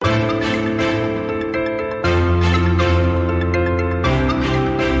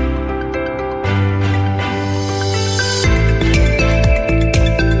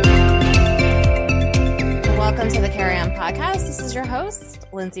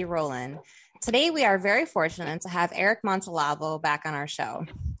Lindsay Rowland. Today, we are very fortunate to have Eric Montalvo back on our show.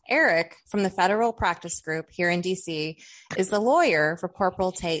 Eric, from the Federal Practice Group here in DC, is the lawyer for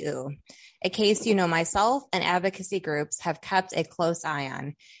Corporal Thae Ohu, a case myself and advocacy groups have kept a close eye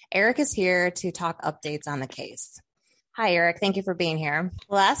on. Eric is here to talk updates on the case. Hi, Eric. Thank you for being here.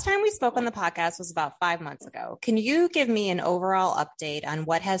 The last time we spoke on the podcast was about 5 months ago. Can you give me an overall update on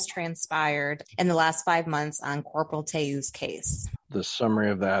what has transpired in the last 5 months on Corporal Thae Ohu's case? The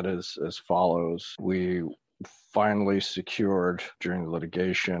summary of that is as follows. We finally secured during the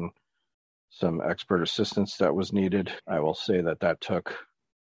litigation some expert assistance that was needed. I will say that took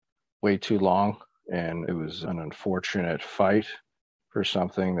way too long, and it was an unfortunate fight for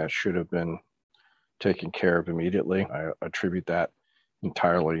something that should have been taken care of immediately. I attribute that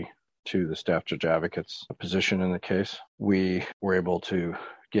entirely to the staff judge advocate's position in the case. We were able to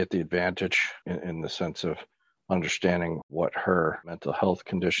get the advantage in the sense of understanding what her mental health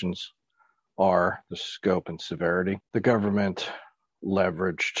conditions are, the scope and severity. The government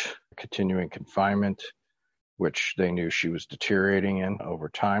leveraged continuing confinement, which they knew she was deteriorating in over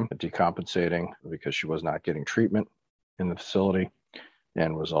time, decompensating because she was not getting treatment in the facility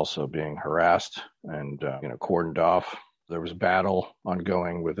and was also being harassed and cordoned off. There was a battle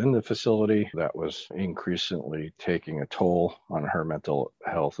ongoing within the facility that was increasingly taking a toll on her mental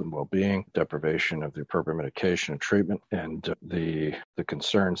health and well-being, deprivation of the appropriate medication and treatment, and the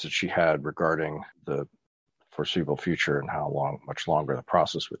concerns that she had regarding the foreseeable future and much longer the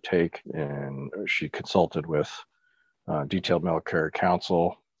process would take. And she consulted with detailed military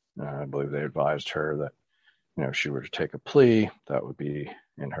counsel. I believe they advised her that if she were to take a plea, that would be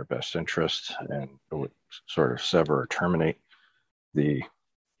in her best interest and it would sort of sever or terminate the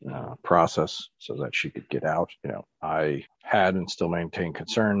process so that she could get out. I had and still maintain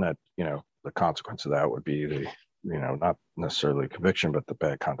concern that, the consequence of that would be the, not necessarily conviction, but the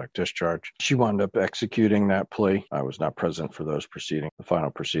bad conduct discharge. She wound up executing that plea. I was not present for those proceedings, the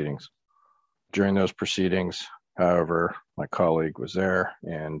final proceedings. During those proceedings, however, my colleague was there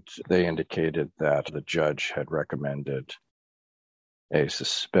and they indicated that the judge had recommended a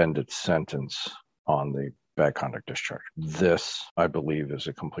suspended sentence on the bad conduct discharge. This, I believe, is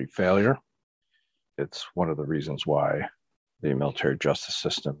a complete failure. It's one of the reasons why the military justice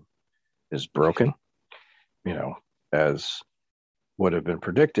system is broken. As would have been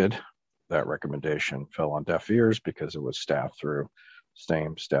predicted, that recommendation fell on deaf ears because it was staffed through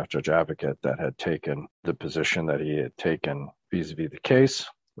same staff judge advocate that had taken the position that he had taken vis-a-vis the case,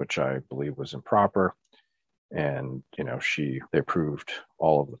 which I believe was improper. And, they approved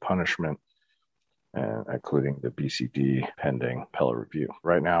all of the punishment, including the BCD pending appellate review.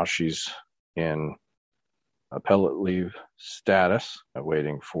 Right now, she's in appellate leave status,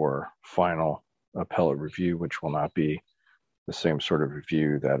 waiting for final appellate review, which will not be the same sort of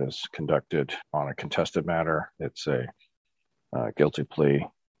review that is conducted on a contested matter. It's a guilty plea,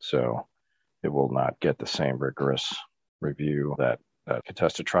 so it will not get the same rigorous review that a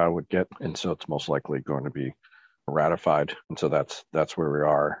contested trial would get, and so it's most likely going to be ratified. And so that's where we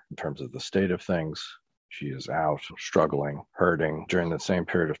are in terms of the state of things. She is out, struggling, hurting. During the same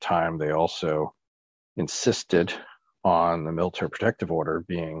period of time, they also insisted on the military protective order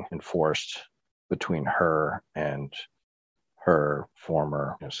being enforced between her and her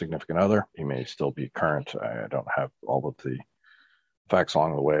former significant other. He may still be current. I don't have all of the facts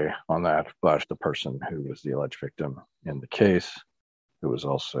along the way on that, but the person who was the alleged victim in the case, who was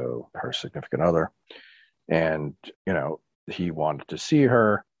also her significant other, and he wanted to see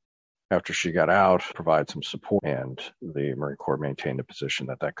her after she got out, provide some support, and the Marine Corps maintained a position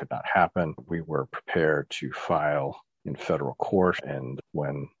that could not happen. We were prepared to file in federal court, and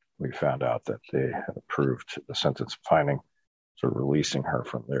when we found out that they had approved the sentence finding, sort of releasing her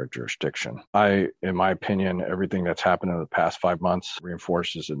from their jurisdiction. In my opinion, everything that's happened in the past 5 months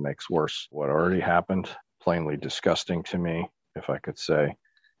reinforces and makes worse what already happened. Plainly disgusting to me, if I could say.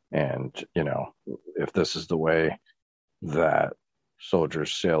 And, if this is the way that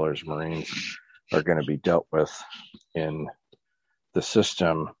soldiers, sailors, Marines are going to be dealt with in the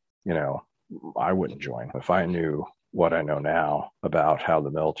system, I wouldn't join. If I knew what I know now about how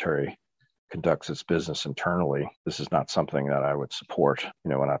the military conducts its business internally, this is not something that I would support.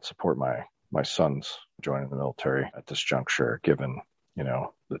 I would not support my sons joining the military at this juncture, given,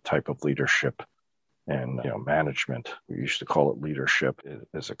 the type of leadership and management, we used to call it leadership,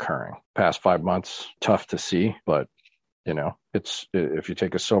 is occurring. Past 5 months, tough to see, but it's, if you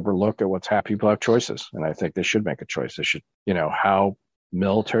take a sober look at what's happening, people have choices, and I think they should make a choice. They should, how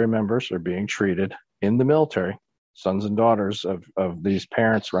military members are being treated in the military, sons and daughters of these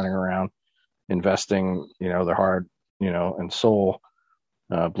parents running around investing, their heart, and soul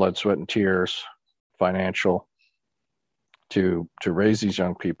blood, sweat, and tears, financial, to raise these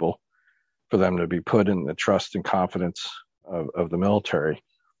young people, for them to be put in the trust and confidence of the military,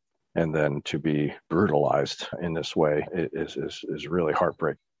 and then to be brutalized in this way is really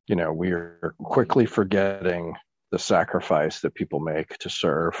heartbreaking. We are quickly forgetting the sacrifice that people make to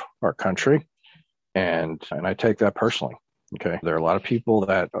serve our country. And I take that personally. Okay. There are a lot of people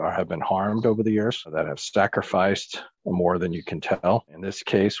that have been harmed over the years, that have sacrificed more than you can tell. In this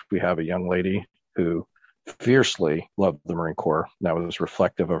case, we have a young lady who fiercely loved the Marine Corps. That was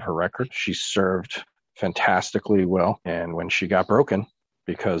reflective of her record. She served fantastically well. And when she got broken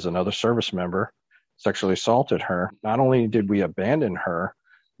because another service member sexually assaulted her, not only did we abandon her,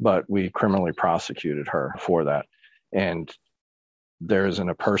 but we criminally prosecuted her for that. And there isn't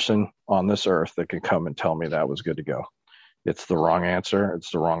a person on this earth that can come and tell me that was good to go. It's the wrong answer.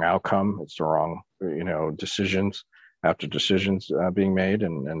 It's the wrong outcome. It's the wrong, decisions after decisions being made.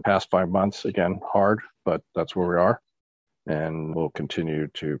 And past 5 months, again, hard, but that's where we are. And we'll continue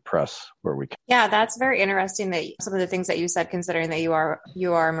to press where we can. Yeah, that's very interesting that some of the things that you said, considering that you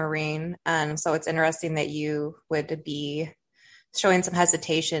are a Marine. And so it's interesting that you would be showing some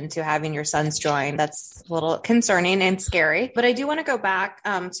hesitation to having your sons join. That's a little concerning and scary. But I do want to go back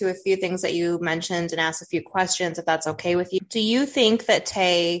to a few things that you mentioned and ask a few questions, if that's okay with you. Do you think that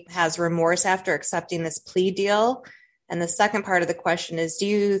Thae has remorse after accepting this plea deal? And the second part of the question is, do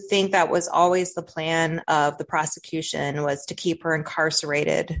you think that was always the plan of the prosecution, was to keep her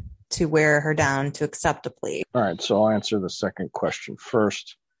incarcerated, to wear her down, to accept a plea? All right. So I'll answer the second question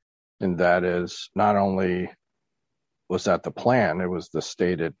first. And that is, not only was that the plan, it was the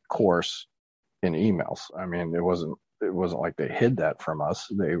stated course in emails. I mean, it wasn't like they hid that from us.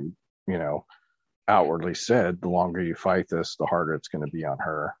 They, outwardly said, the longer you fight this, the harder it's going to be on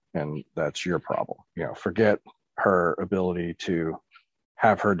her. And that's your problem. Forget her ability to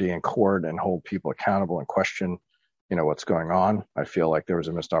have her day in court and hold people accountable and question, what's going on. I feel like there was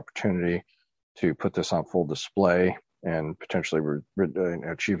a missed opportunity to put this on full display and potentially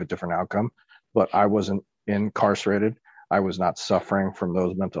achieve a different outcome. But I wasn't incarcerated. I was not suffering from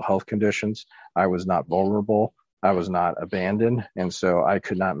those mental health conditions. I was not vulnerable. I was not abandoned. And so I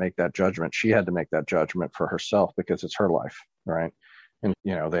could not make that judgment. She had to make that judgment for herself because it's her life, right? And,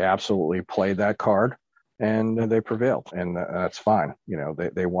 they absolutely played that card and they prevailed. And that's fine.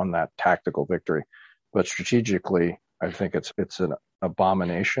 They won that tactical victory. But strategically, I think it's an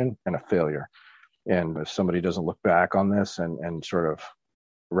abomination and a failure. And if somebody doesn't look back on this and sort of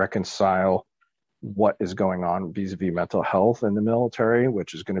reconcile what is going on vis-a-vis mental health in the military,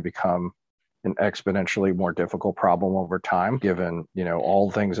 which is going to become an exponentially more difficult problem over time, given, all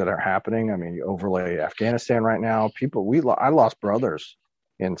the things that are happening. I mean, you overlay Afghanistan right now, I lost brothers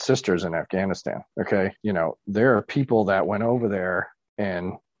and sisters in Afghanistan. Okay. There are people that went over there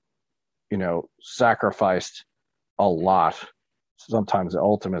and, sacrificed a lot, sometimes the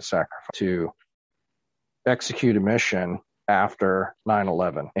ultimate sacrifice, to execute a mission after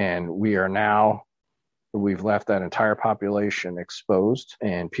 9/11. And we've left that entire population exposed,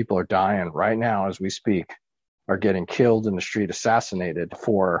 and people are dying right now as we speak, are getting killed in the street, assassinated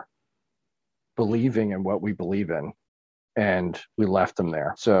for believing in what we believe in. And we left them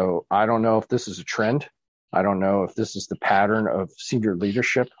there. So I don't know if this is a trend. I don't know if this is the pattern of senior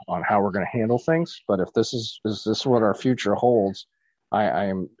leadership on how we're going to handle things. But if this is what our future holds, I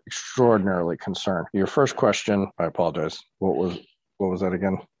am extraordinarily concerned. Your first question, I apologize. What was that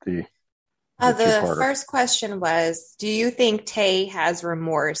again? The first question was, do you think Thae has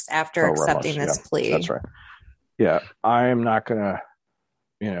remorse after accepting this plea? That's right. Yeah, I am not going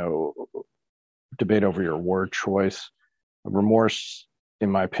to, debate over your word choice. Remorse,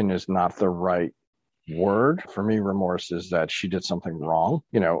 in my opinion, is not the right word. For me, remorse is that she did something wrong.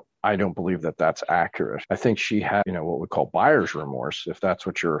 I don't believe that that's accurate. I think she had, what we call buyer's remorse, if that's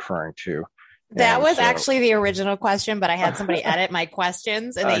what you're referring to. That was actually the original question, but I had somebody edit my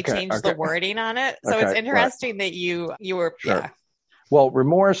questions and they changed the wording on it. So it's interesting that you were, sure. Yeah. Well,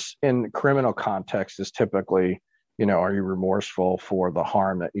 remorse in criminal context is typically, are you remorseful for the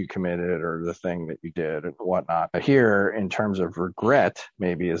harm that you committed or the thing that you did and whatnot? Here, in terms of regret,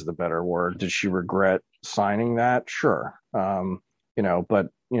 maybe is the better word. Did she regret signing that? Sure. But,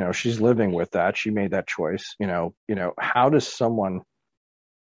 she's living with that. She made that choice. How does someone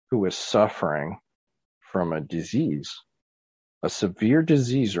who is suffering from a disease, a severe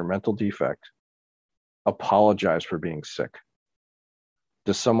disease or mental defect, apologize for being sick?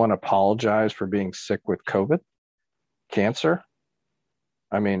 Does someone apologize for being sick with COVID, cancer?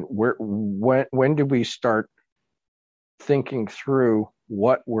 I mean, when do we start thinking through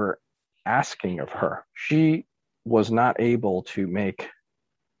what we're asking of her? She was not able to make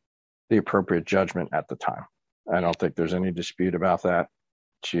the appropriate judgment at the time. I don't think there's any dispute about that.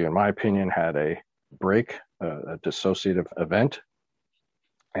 She, in my opinion, had a break, a dissociative event,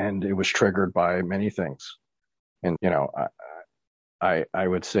 and it was triggered by many things. And, I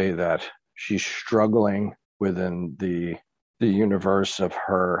would say that she's struggling within the universe of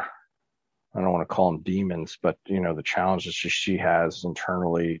her, I don't want to call them demons, but, the challenges she has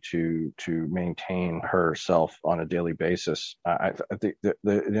internally to maintain herself on a daily basis. I think the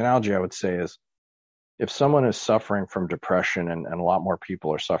analogy I would say is, if someone is suffering from depression, and a lot more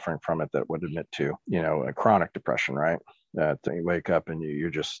people are suffering from it that would admit to, a chronic depression, right? That you wake up and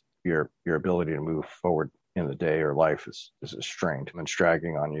you're just, your ability to move forward in the day or life is strained and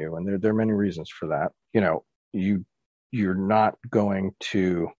dragging on you. And there are many reasons for that. You're not going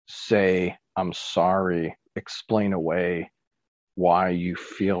to say, I'm sorry, explain away why you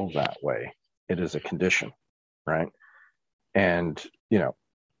feel that way. It is a condition, right? And,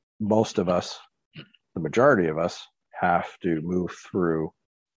 most of us, the majority of us, have to move through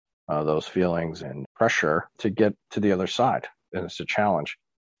those feelings and pressure to get to the other side. And it's a challenge.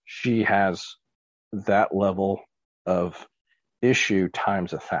 She has that level of issue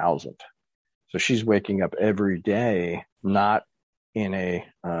times 1,000. So she's waking up every day, not in a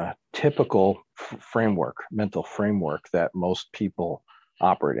typical mental framework that most people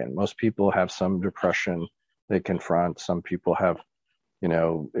operate in. Most people have some depression they confront. Some people have,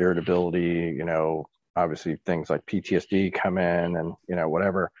 irritability, obviously things like PTSD come in and,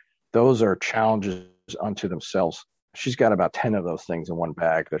 whatever. Those are challenges unto themselves. She's got about 10 of those things in one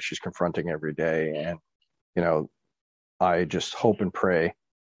bag that she's confronting every day. And, I just hope and pray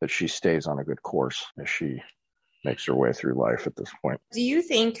that she stays on a good course as she makes her way through life at this point. Do you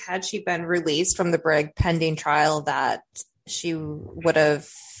think, had she been released from the brig pending trial, that she would have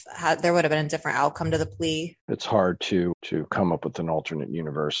there would have been a different outcome to the plea? It's hard to come up with an alternate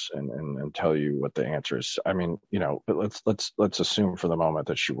universe and tell you what the answer is. I mean, but let's assume for the moment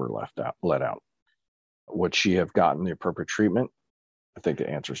that she were let out. Would she have gotten the appropriate treatment? I think the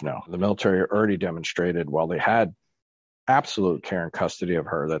answer is no. The military already demonstrated, while they had absolute care and custody of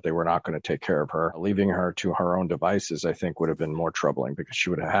her, that they were not going to take care of her. Leaving her to her own devices, I think, would have been more troubling, because she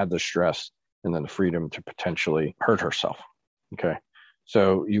would have had the stress and then the freedom to potentially hurt herself. Okay.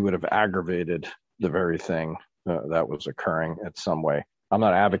 So you would have aggravated the very thing that was occurring in some way. I'm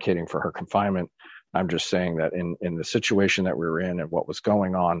not advocating for her confinement. I'm just saying that in the situation that we were in and what was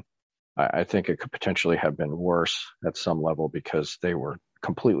going on, I think it could potentially have been worse at some level, because they were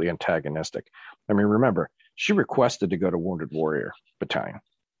completely antagonistic. I mean, remember, she requested to go to Wounded Warrior Battalion,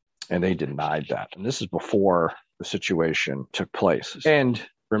 and they denied that. And this is before the situation took place. And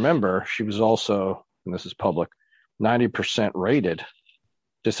remember, she was also, and this is public, 90% rated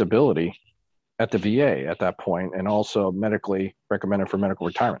disability at the VA at that point, and also medically recommended for medical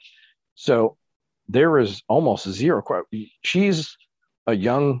retirement. So there is almost zero. She's a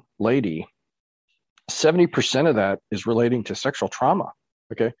young lady. 70% of that is relating to sexual trauma,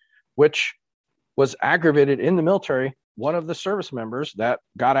 okay, which was aggravated in the military. One of the service members that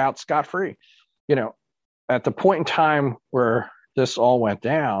got out scot-free. At the point in time where this all went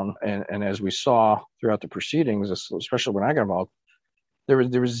down, and as we saw throughout the proceedings, especially when I got involved, there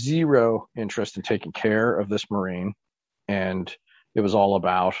was zero interest in taking care of this Marine, and it was all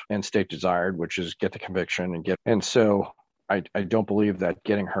about end state desired, which is get the conviction and so I don't believe that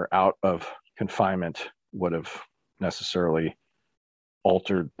getting her out of confinement would have necessarily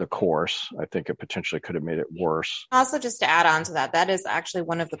altered the course. I think it potentially could have made it worse. Also, just to add on to that, that is actually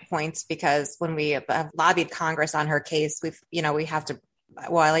one of the points, because when we have lobbied Congress on her case, we have to, I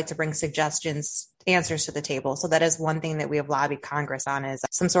like to bring answers to the table. So that is one thing that we have lobbied Congress on, is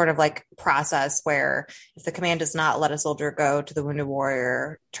some sort of process where if the command does not let a soldier go to the Wounded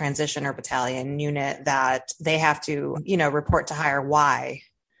Warrior transition or battalion unit, that they have to, report to higher why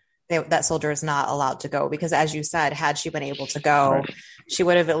that soldier is not allowed to go. Because as you said, had she been able to go, right, she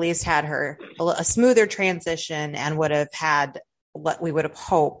would have at least had a smoother transition, and would have had what we would have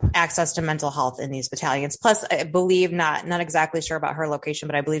hoped, access to mental health in these battalions. Plus, I believe, not exactly sure about her location,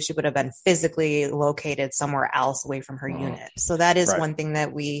 but I believe she would have been physically located somewhere else away from her unit. So that is one thing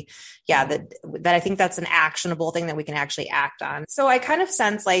that that I think that's an actionable thing that we can actually act on. So I kind of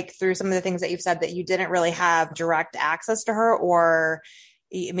sense, through some of the things that you've said, that you didn't really have direct access to her, or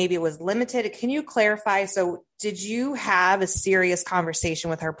maybe it was limited. Can you clarify? So did you have a serious conversation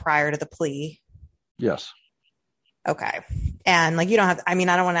with her prior to the plea? Yes. Okay. And you don't have, I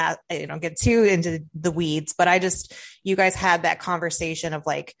don't want to, get too into the weeds, but you guys had that conversation of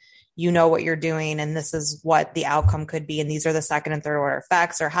what you're doing, and this is what the outcome could be, and these are the second and third order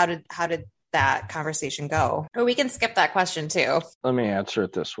effects, or how did that conversation go? Or we can skip that question too. Let me answer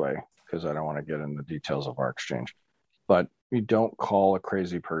it this way, because I don't want to get in the details of our exchange. But you don't call a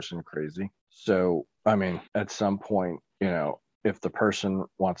crazy person crazy. So, I mean, at some point, if the person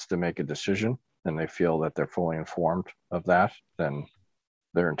wants to make a decision and they feel that they're fully informed of that, then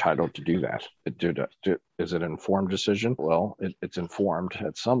they're entitled to do that. Is it an informed decision? Well, it's informed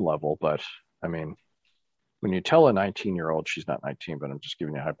at some level, but I mean, when you tell a 19-year-old, she's not 19, but I'm just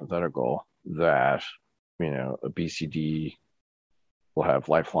giving you a hypothetical, that, a BCD will have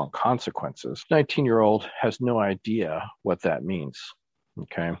lifelong consequences. 19-year-old has no idea what that means.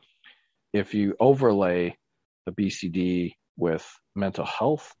 Okay. If you overlay a BCD with mental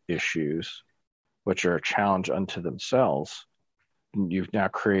health issues, which are a challenge unto themselves, you've now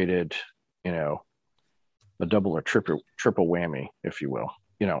created, a double or triple whammy, if you will.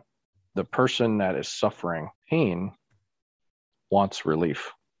 The person that is suffering pain wants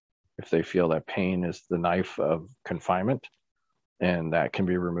relief. If they feel that pain is the knife of confinement and that can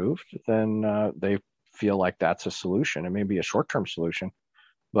be removed, then they feel like that's a solution. It may be a short-term solution,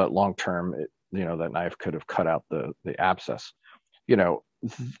 but long-term, that knife could have cut out the abscess.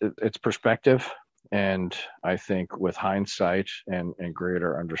 It's perspective. And I think with hindsight and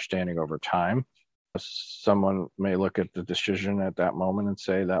greater understanding over time, someone may look at the decision at that moment and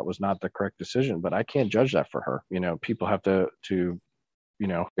say that was not the correct decision, but I can't judge that for her. People have to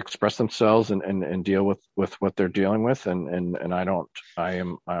express themselves and deal with what they're dealing with. And I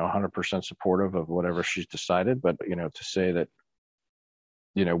am 100% supportive of whatever she's decided. But, to say that,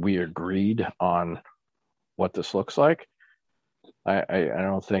 we agreed on what this looks like, I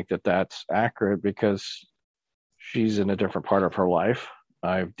don't think that that's accurate, because she's in a different part of her life.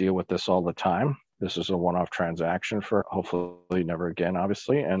 I deal with this all the time. This is a one-off transaction for hopefully never again,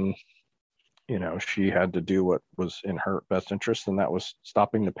 obviously. And, she had to do what was in her best interest, and that was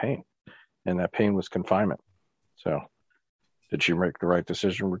stopping the pain. And that pain was confinement. So did she make the right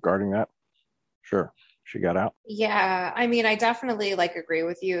decision regarding that? Sure. She got out. Yeah. I mean, I definitely agree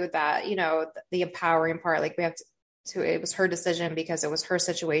with you that, the empowering part, we have to, it was her decision because it was her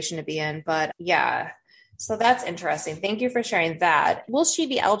situation to be in. But yeah, so that's interesting. Thank you for sharing that. Will she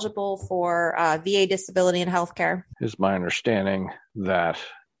be eligible for VA disability and healthcare? It's my understanding that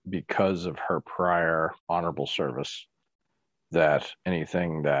because of her prior honorable service, that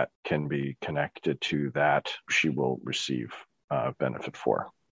anything that can be connected to that, she will receive benefit for.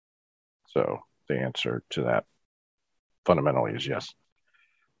 So the answer to that fundamentally is yes.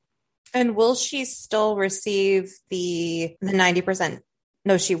 And will she still receive the 90%?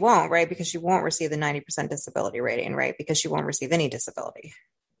 No, she won't, right? Because she won't receive the 90% disability rating, right? Because she won't receive any disability.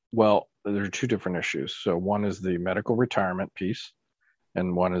 Well, there are two different issues. So one is the medical retirement piece,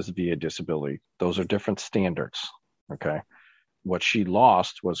 and one is VA disability. Those are different standards, okay? What she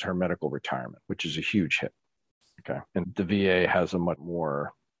lost was her medical retirement, which is a huge hit, okay? And the VA has a much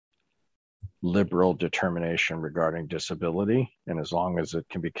more liberal determination regarding disability, and as long as it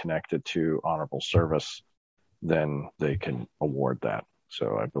can be connected to honorable service, then they can award that.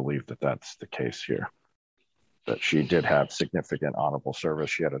 So I believe that that's the case here, that she did have significant honorable service.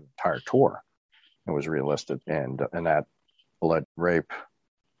 She had an entire tour and was relisted, and that alleged rape,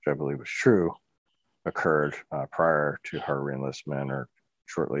 which I believe was true, occurred prior to her reenlistment or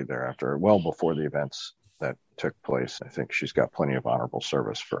shortly thereafter, well before the events that took place. I think she's got plenty of honorable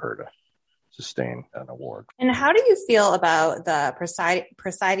service for her to sustain an award. And how do you feel about the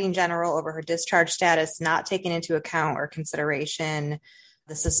presiding general over her discharge status not taking into account or consideration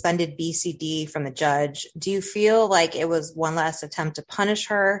the suspended BCD from the judge? Do you feel like it was one last attempt to punish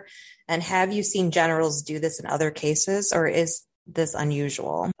her? And have you seen generals do this in other cases, or is this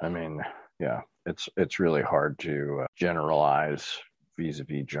unusual? I mean, yeah, it's really hard to generalize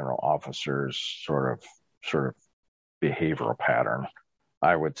vis-a-vis general officers' sort of behavioral pattern.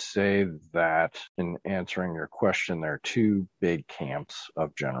 I would say that in answering your question, there are two big camps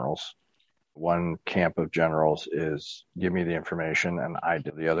of generals. One camp of generals is give me the information and I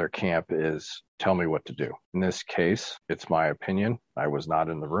do. The other camp is tell me what to do. In this case, it's my opinion. I was not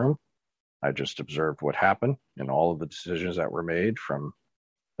in the room. I just observed what happened and all of the decisions that were made from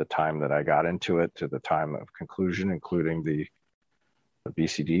the time that I got into it to the time of conclusion, including the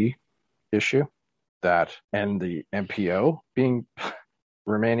BCD issue, that and the MPO being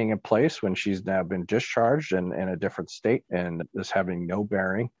remaining in place when she's now been discharged and in a different state, and this having no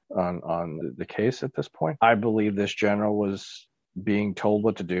bearing on the case at this point. I believe this general was being told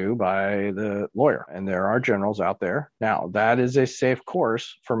what to do by the lawyer, and there are generals out there. Now, that is a safe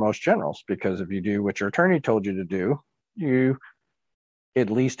course for most generals, because if you do what your attorney told you to do, you at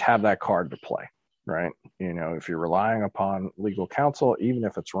least have that card to play. right? If you're relying upon legal counsel, even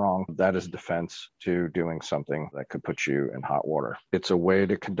if it's wrong, that is defense to doing something that could put you in hot water. It's a way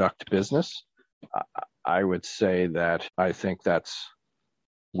to conduct business. I would say that I think that's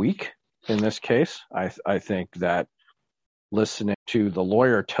weak in this case. I think that listening to the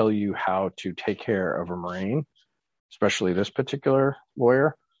lawyer tell you how to take care of a Marine, especially this particular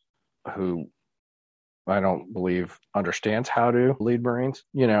lawyer, who I don't believe understands how to lead Marines,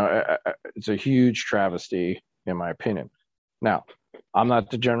 it's a huge travesty, in my opinion. Now, I'm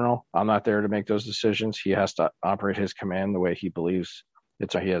not the general. I'm not there to make those decisions. He has to operate his command the way he believes.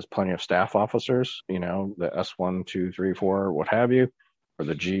 He has plenty of staff officers, the S1, 2, 3, 4, what have you, or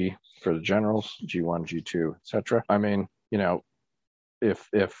the G for the generals, G1, G2, etc. I mean,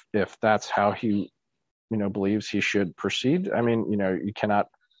 if that's how he, believes he should proceed, I mean, you cannot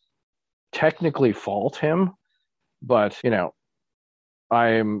technically fault him, but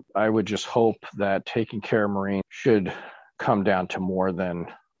I would just hope that taking care of Marines should come down to more than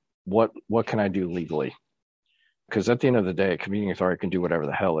what can I do legally? Because at the end of the day, a convening authority can do whatever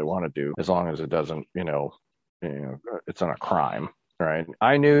the hell they want to do as long as it doesn't, it's not a crime, right?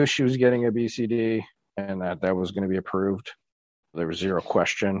 I knew she was getting a BCD and that was going to be approved. There was zero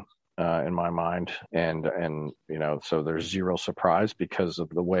question in my mind, and so there's zero surprise because of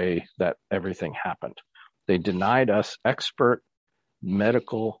the way that everything happened. They denied us expert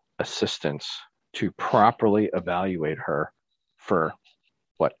medical assistance to properly evaluate her for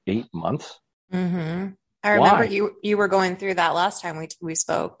 8 months. Mm-hmm. I remember you were going through that last time we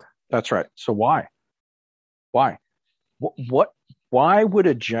spoke. That's right. So why why would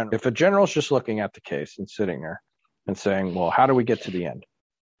if a general's just looking at the case and sitting there and saying, well, how do we get to the end?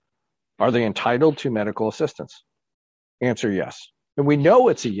 Are they entitled to medical assistance? Answer, yes. And we know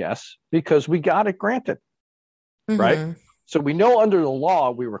it's a yes because we got it granted, right? So we know under the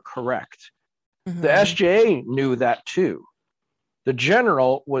law we were correct. The SJA knew that too. The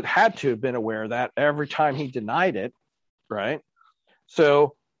general had to have been aware of that every time he denied it, right?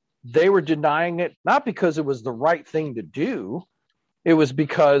 So they were denying it not because it was the right thing to do. It was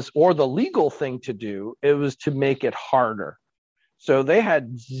or the legal thing to do, it was to make it harder. So they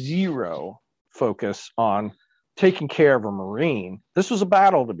had zero focus on taking care of a Marine. This was a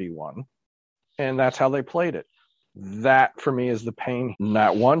battle to be won, and that's how they played it. That, for me, is the pain.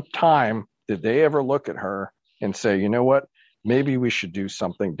 Not one time did they ever look at her and say, you know what, maybe we should do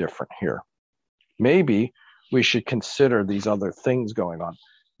something different here. Maybe we should consider these other things going on.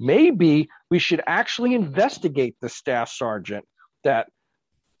 Maybe we should actually investigate the staff sergeant that,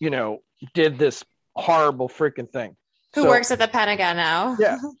 did this horrible freaking thing. Who works at the Pentagon now.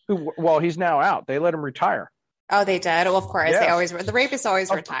 Yeah. Well, he's now out. They let him retire. Oh, they did? Well, of course. Yes. The rapists always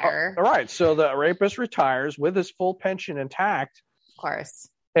retire. All right. So the rapist retires with his full pension intact. Of course.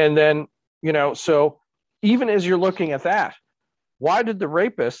 And then, so even as you're looking at that, why did the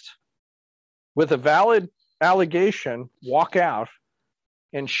rapist with a valid allegation walk out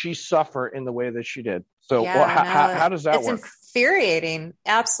and she suffer in the way that she did? So how does that work? It's infuriating.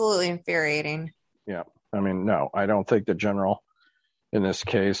 Absolutely infuriating. Yeah. I mean, no, I don't think the general in this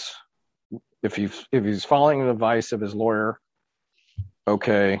case, if he's following the advice of his lawyer,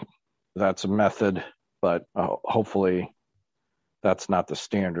 okay, that's a method, but hopefully that's not the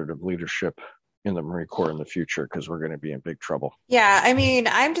standard of leadership in the Marine Corps in the future, because we're going to be in big trouble. Yeah. I mean,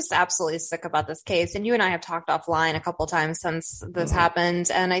 I'm just absolutely sick about this case. And you and I have talked offline a couple of times since this happened.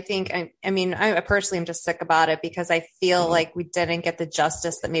 And I think, I personally am just sick about it because I feel like we didn't get the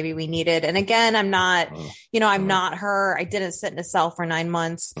justice that maybe we needed. And again, I'm not, I'm not her. I didn't sit in a cell for 9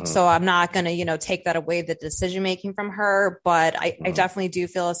 months. So I'm not going to, take that away, the decision-making from her. But I definitely do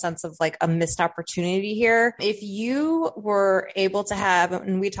feel a sense of like a missed opportunity here. If you were able to have,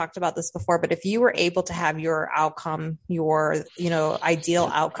 and we talked about this before, but if you were able to have your outcome, your,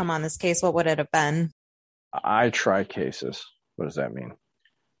 ideal outcome on this case, what would it have been? I try cases. What does that mean?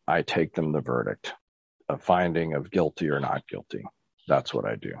 I take them the verdict, a finding of guilty or not guilty. That's what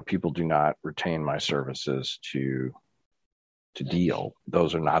I do. People do not retain my services to deal.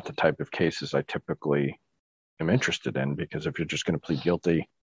 Those are not the type of cases I typically am interested in, because if you're just going to plead guilty,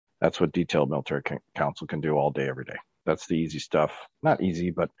 that's what detailed military counsel can do all day, every day. That's the easy stuff. Not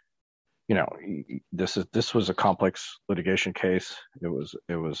easy, but this was a complex litigation case. It was,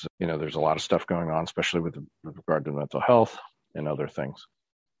 there's a lot of stuff going on, especially with regard to mental health and other things.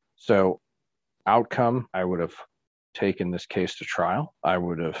 So outcome, I would have taken this case to trial. I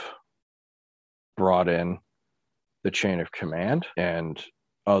would have brought in the chain of command and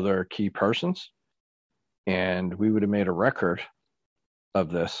other key persons, and we would have made a record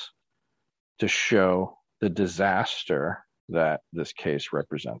of this to show the disaster that this case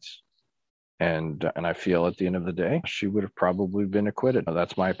represents. And I feel at the end of the day, she would have probably been acquitted.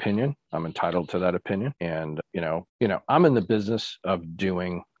 That's my opinion. I'm entitled to that opinion. And, I'm in the business of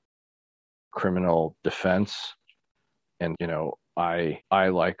doing criminal defense. And, I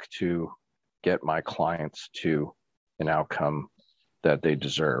like to get my clients to an outcome that they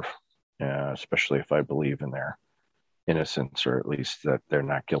deserve, especially if I believe in their innocence, or at least that they're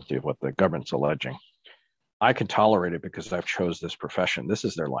not guilty of what the government's alleging. I can tolerate it because I've chose this profession. This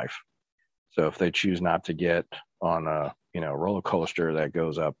is their life. So if they choose not to get on a, roller coaster that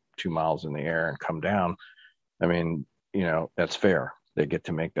goes up 2 miles in the air and come down, I mean, that's fair. They get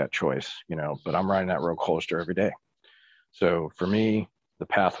to make that choice, but I'm riding that roller coaster every day. So for me, the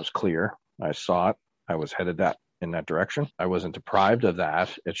path was clear. I saw it. I was headed in that direction. I wasn't deprived of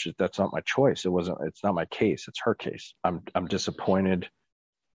that. It's just, that's not my choice. It's not my case. It's her case. I'm disappointed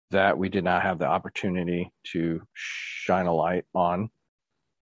that we did not have the opportunity to shine a light on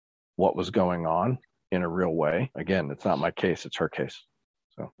what was going on in a real way. Again, it's not my case. It's her case.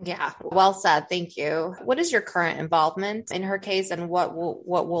 So yeah, well said. Thank you. What is your current involvement in her case, and what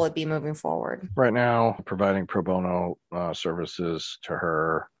will it be moving forward? Right now, providing pro bono services to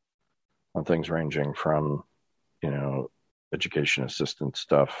her on things ranging from, education assistance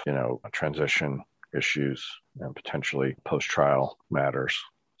stuff, transition issues, and potentially post-trial matters.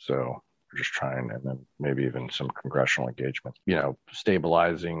 So we're just trying, and then maybe even some congressional engagement,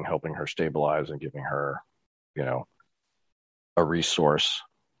 stabilizing, helping her stabilize and giving her, a resource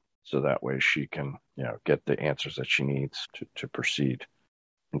so that way she can, get the answers that she needs to proceed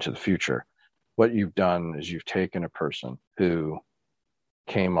into the future. What you've done is you've taken a person who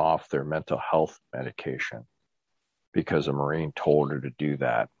came off their mental health medication because a Marine told her to do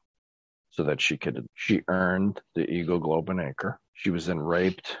that so that she earned the Eagle Globe and Anchor. She was then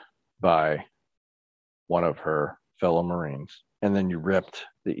raped by one of her fellow Marines, and then you ripped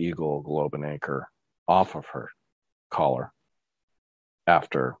the Eagle Globe and Anchor off of her collar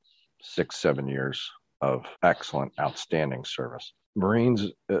after 6-7 years of excellent, outstanding service. Marines,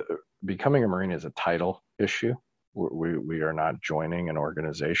 becoming a Marine is a title issue. We are not joining an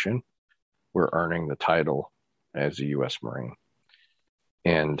organization. We're earning the title as a U.S. Marine.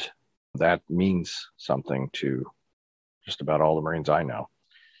 And that means something to just about all the Marines I know.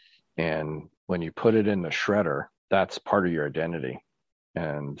 And when you put it in the shredder, that's part of your identity.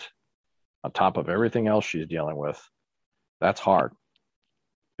 And on top of everything else she's dealing with, that's hard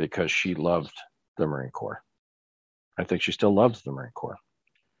because she loved the Marine Corps. I think she still loves the Marine Corps.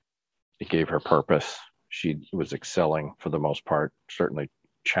 It gave her purpose. She was excelling for the most part, certainly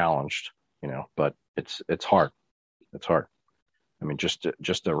challenged, but it's hard. It's hard. I mean, just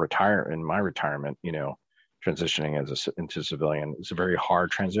to retire in my retirement, transitioning into civilian is a very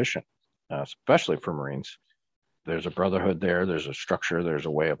hard transition, especially for Marines. There's a brotherhood there. There's a structure. There's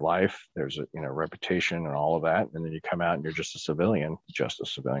a way of life. There's a reputation and all of that. And then you come out and you're just a civilian,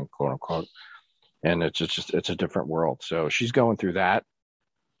 quote unquote. And it's a different world. So she's going through that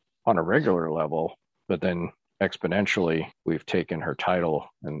on a regular level, but then exponentially we've taken her title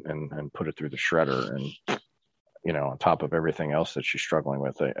and put it through the shredder. And, on top of everything else that she's struggling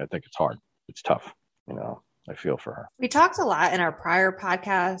with, I think it's hard. It's tough. I feel for her. We talked a lot in our prior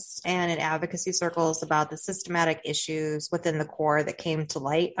podcasts and in advocacy circles about the systematic issues within the Corps that came to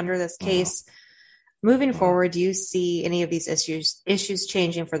light under this case. Moving forward, do you see any of these issues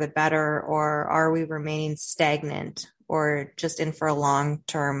changing for the better, or are we remaining stagnant or just in for a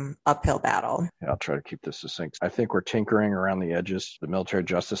long-term uphill battle? Yeah, I'll try to keep this succinct. I think we're tinkering around the edges. The military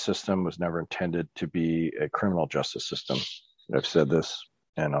justice system was never intended to be a criminal justice system. I've said this,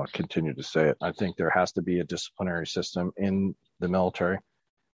 and I'll continue to say it. I think there has to be a disciplinary system in the military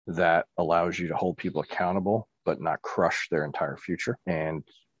that allows you to hold people accountable, but not crush their entire future. And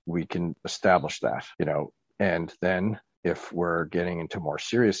we can establish that, and then if we're getting into more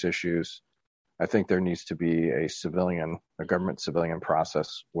serious issues, I think there needs to be a government civilian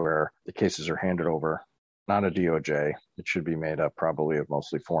process where the cases are handed over, not a DOJ. It should be made up probably of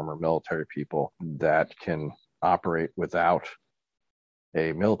mostly former military people that can operate without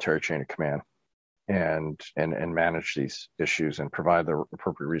a military chain of command and manage these issues and provide the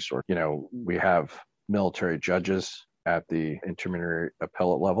appropriate resource. We have military judges at the intermediate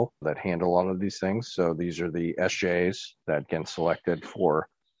appellate level that handle a lot of these things. So these are the SJs that get selected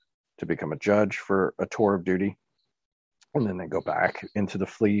to become a judge for a tour of duty. And then they go back into the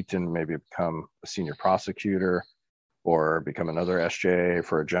fleet and maybe become a senior prosecutor or become another SJ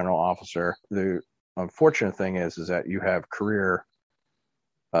for a general officer. The unfortunate thing is that you have career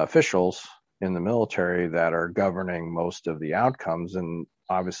officials in the military that are governing most of the outcomes, and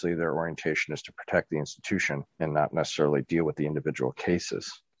obviously their orientation is to protect the institution and not necessarily deal with the individual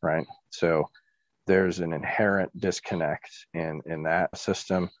cases. right? So there's an inherent disconnect in that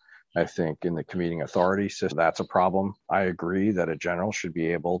system. I think in the commuting authority system, that's a problem. I agree that a general should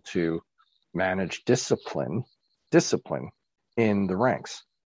be able to manage discipline in the ranks.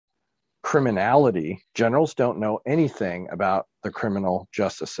 Criminality, generals don't know anything about the criminal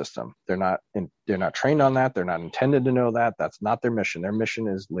justice system. They're not trained on that. They're not intended to know that. That's not their mission. Their mission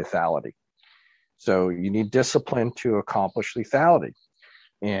is lethality. So you need discipline to accomplish lethality.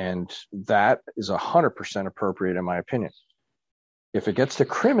 And that is 100% appropriate in my opinion. If it gets to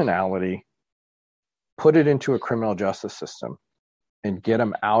criminality, put it into a criminal justice system and get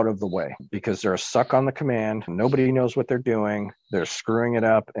them out of the way, because they're stuck on the command. Nobody knows what they're doing. They're screwing it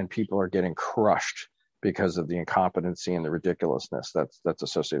up, and people are getting crushed because of the incompetency and the ridiculousness that's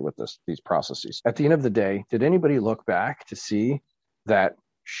associated with these processes. At the end of the day, did anybody look back to see that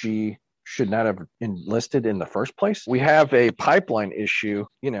she should not have enlisted in the first place? We have a pipeline issue.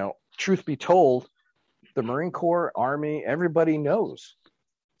 Truth be told, the Marine Corps, Army, everybody knows.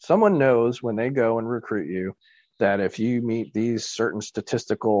 Someone knows when they go and recruit you that if you meet these certain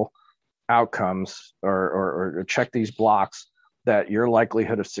statistical outcomes or check these blocks, that your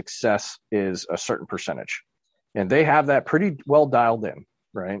likelihood of success is a certain percentage. And they have that pretty well dialed in,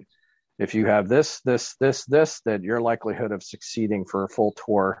 right? If you have this, that your likelihood of succeeding for a full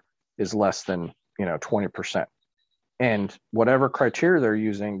tour is less than 20%. And whatever criteria they're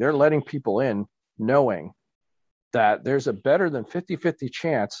using, they're letting people in knowing that there's a better than 50-50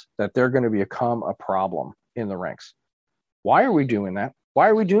 chance that they're going to become a problem in the ranks. Why are we doing that? Why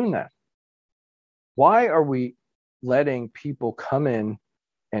are we doing that? Why are we letting people come in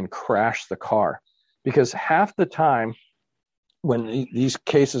and crash the car? Because half the time when these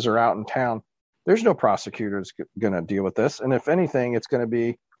cases are out in town, there's no prosecutors going to deal with this. And if anything, it's going to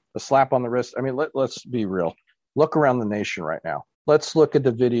be a slap on the wrist. I mean, let's be real. Look around the nation right now. Let's look at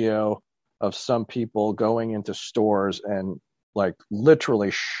the video of some people going into stores and like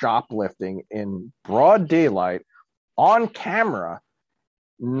literally shoplifting in broad daylight on camera,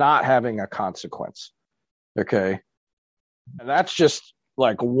 not having a consequence. Okay. And that's just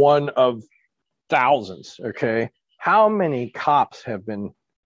like one of thousands. Okay. How many cops have been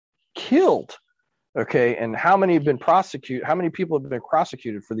killed? Okay. And how many have been prosecuted? How many people have been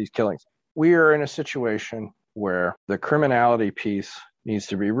prosecuted for these killings? We are in a situation where the criminality piece needs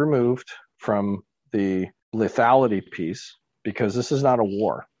to be removed from the lethality piece, because this is not a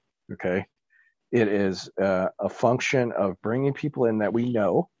war. Okay. It is a function of bringing people in that we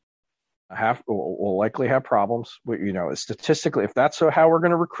know will likely have problems. Statistically, if that's how we're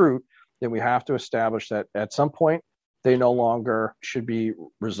going to recruit, then we have to establish that at some point they no longer should be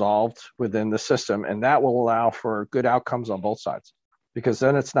resolved within the system. And that will allow for good outcomes on both sides, because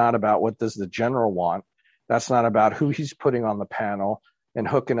then it's not about what does the general want. That's not about who he's putting on the panel and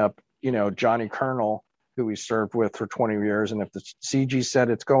hooking up, Johnny Colonel, who he served with for 20 years. And if the CG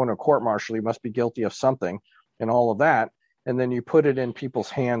said it's going to court martial, he must be guilty of something and all of that. And then you put it in people's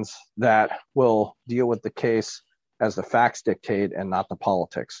hands that will deal with the case as the facts dictate and not the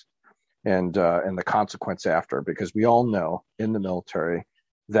politics and the consequence after, because we all know in the military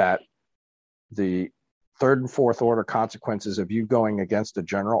that the third and fourth order consequences of you going against a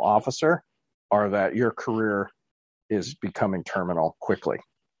general officer are that your career is becoming terminal quickly.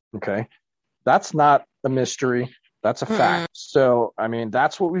 Okay. That's not a mystery. That's a fact. So, I mean,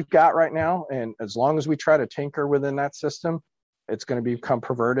 that's what we've got right now. And as long as we try to tinker within that system, it's going to become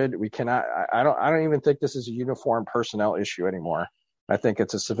perverted. We cannot, I don't even think this is a uniform personnel issue anymore. I think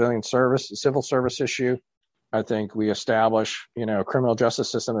it's a civil service issue. I think we establish, criminal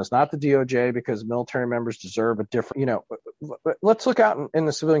justice system is not the DOJ, because military members deserve a different, let's look out in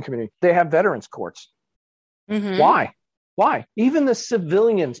the civilian community. They have veterans courts. Mm-hmm. Why? Even the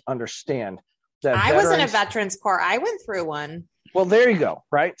civilians understand that I was in a veterans court. I went through one. Well, there you go.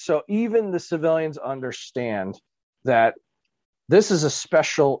 Right. So even the civilians understand that this is a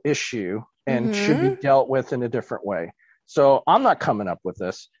special issue and should be dealt with in a different way. So I'm not coming up with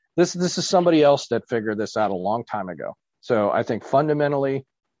this. This is somebody else that figured this out a long time ago. So I think fundamentally,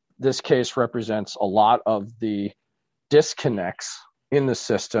 this case represents a lot of the disconnects in the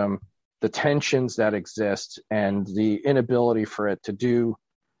system, the tensions that exist, and the inability for it to do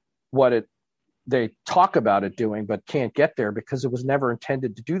what they talk about it doing, but can't get there because it was never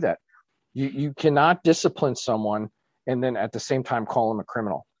intended to do that. You cannot discipline someone and then at the same time call them a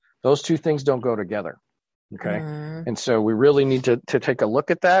criminal. Those two things don't go together. Okay. And so we really need to take a look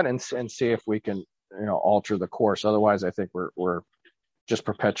at that and see if we can, alter the course. Otherwise, I think we're just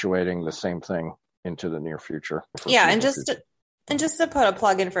perpetuating the same thing into the near future. Yeah. And just And just to put a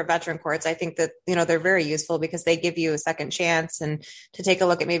plug in for veteran courts, I think that, they're very useful because they give you a second chance and to take a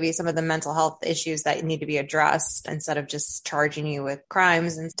look at maybe some of the mental health issues that need to be addressed instead of just charging you with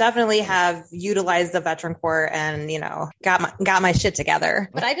crimes, and definitely have utilized the veteran court and, got my shit together.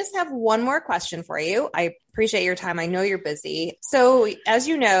 But I just have one more question for you. I appreciate your time. I know you're busy. So as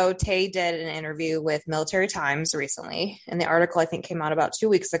you know, Thae did an interview with Military Times recently, and the article I think came out about 2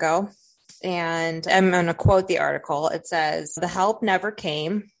 weeks ago. And I'm going to quote the article. It says, "The help never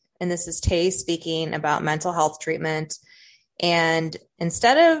came." And this is Thae speaking about mental health treatment. And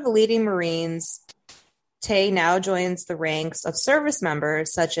instead of leading Marines, Thae now joins the ranks of service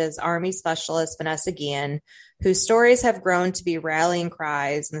members such as Army Specialist Vanessa Guillen, whose stories have grown to be rallying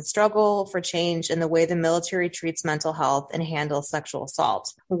cries in the struggle for change in the way the military treats mental health and handles sexual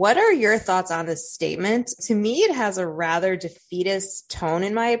assault. What are your thoughts on this statement? To me, it has a rather defeatist tone,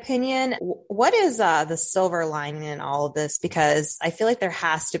 in my opinion. What is the silver lining in all of this? Because I feel like there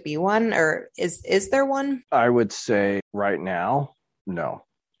has to be one, or is there one? I would say right now, no.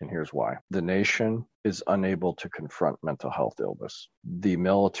 And here's why. The nation is unable to confront mental health illness. The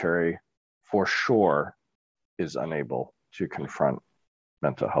military, for sure, is unable to confront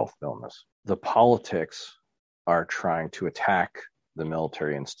mental health illness. The politics are trying to attack the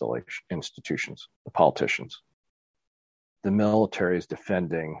military institutions, the politicians. The military is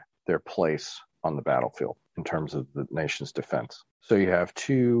defending their place on the battlefield in terms of the nation's defense. So you have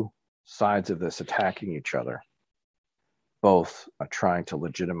two sides of this attacking each other, both trying to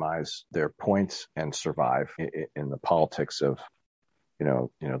legitimize their points and survive in the politics of,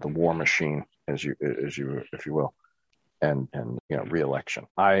 the war machine, if you will, and re-election.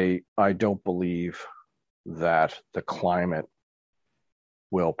 I don't believe that the climate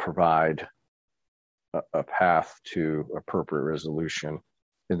will provide a path to appropriate resolution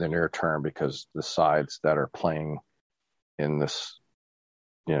in the near term, because the sides that are playing in this,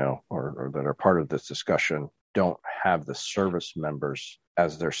 or that are part of this discussion don't have the service members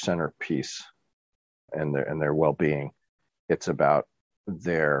as their centerpiece and their well-being. It's about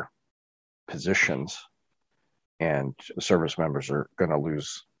their positions, and service members are going to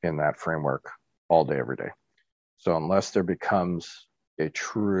lose in that framework all day, every day. So unless there becomes a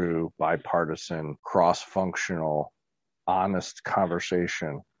true bipartisan, cross-functional, honest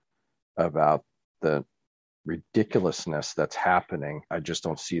conversation about the ridiculousness that's happening, I just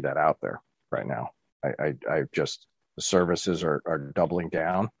don't see that out there right now. I just, the services are doubling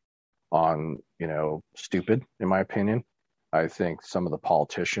down on, stupid, in my opinion. I think some of the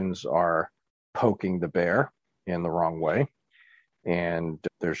politicians are poking the bear in the wrong way. And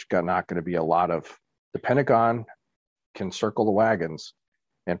there's not going to be a lot of, the Pentagon can circle the wagons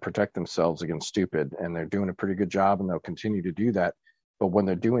and protect themselves against stupid. And they're doing a pretty good job, and they'll continue to do that. But when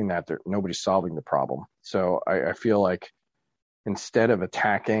they're doing that, nobody's solving the problem. So I feel like instead of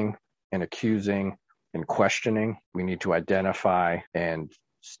attacking and accusing and questioning, we need to identify and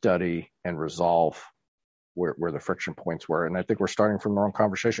study and resolve where the friction points were. And I think we're starting from the wrong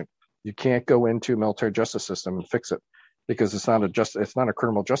conversation. You can't go into military justice system and fix it, because it's not a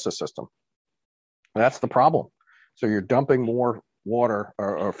criminal justice system. That's the problem. So you're dumping more water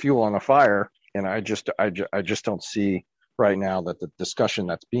or fuel on the fire. And I just don't see right now that the discussion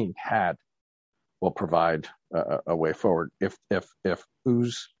that's being had will provide a way forward. If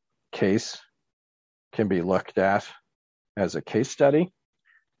Ohu's case can be looked at as a case study,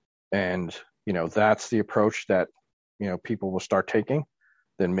 and that's the approach that people will start taking,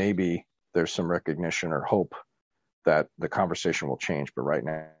 then maybe there's some recognition or hope that the conversation will change. But right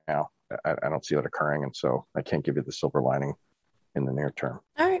now, I don't see that occurring, and so I can't give you the silver lining in the near term.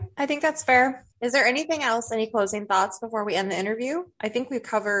 All right. I think that's fair. Is there anything else, any closing thoughts before we end the interview? I think we've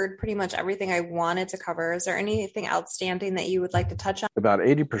covered pretty much everything I wanted to cover. Is there anything outstanding that you would like to touch on? About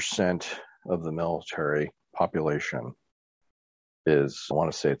 80% of the military population is, I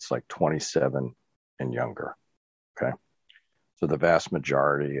want to say it's like 27 and younger. Okay. So the vast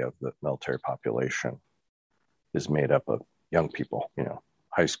majority of the military population is made up of young people,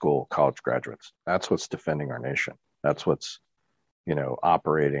 high school, college graduates. That's what's defending our nation. That's what's,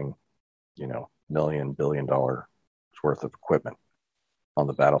 operating, billion dollar worth of equipment on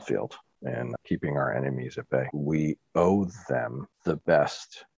the battlefield and keeping our enemies at bay. We owe them the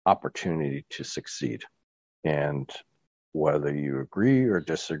best opportunity to succeed. And whether you agree or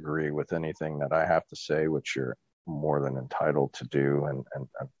disagree with anything that I have to say, which you're more than entitled to do, and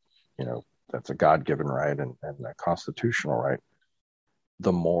that's a God-given right and a constitutional right,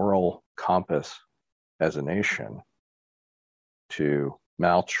 the moral compass as a nation to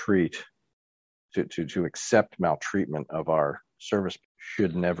maltreat, to accept maltreatment of our service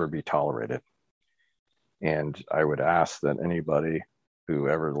should never be tolerated. And I would ask that anybody who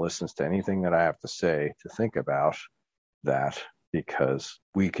ever listens to anything that I have to say to think about that, because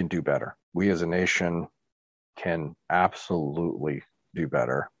we can do better. We as a nation can absolutely do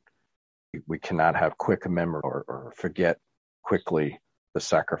better. We cannot have quick memory or forget quickly the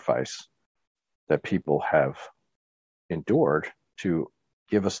sacrifice that people have endured to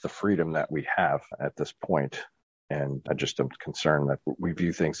give us the freedom that we have at this point. And I just am concerned that we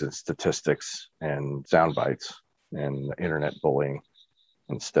view things as statistics and sound bites and internet bullying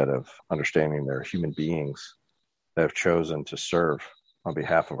instead of understanding they're human beings that have chosen to serve on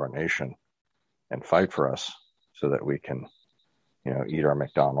behalf of our nation and fight for us so that we can, eat our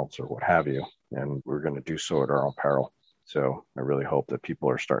McDonald's or what have you. And we're going to do so at our own peril. So I really hope that people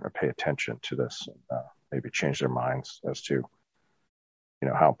are starting to pay attention to this and maybe change their minds as to,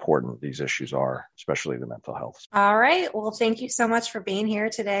 how important these issues are, especially the mental health. All right. Well, thank you so much for being here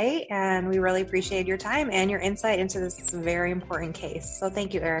today. And we really appreciate your time and your insight into this very important case. So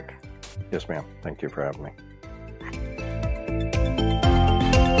thank you, Eric. Yes, ma'am. Thank you for having me.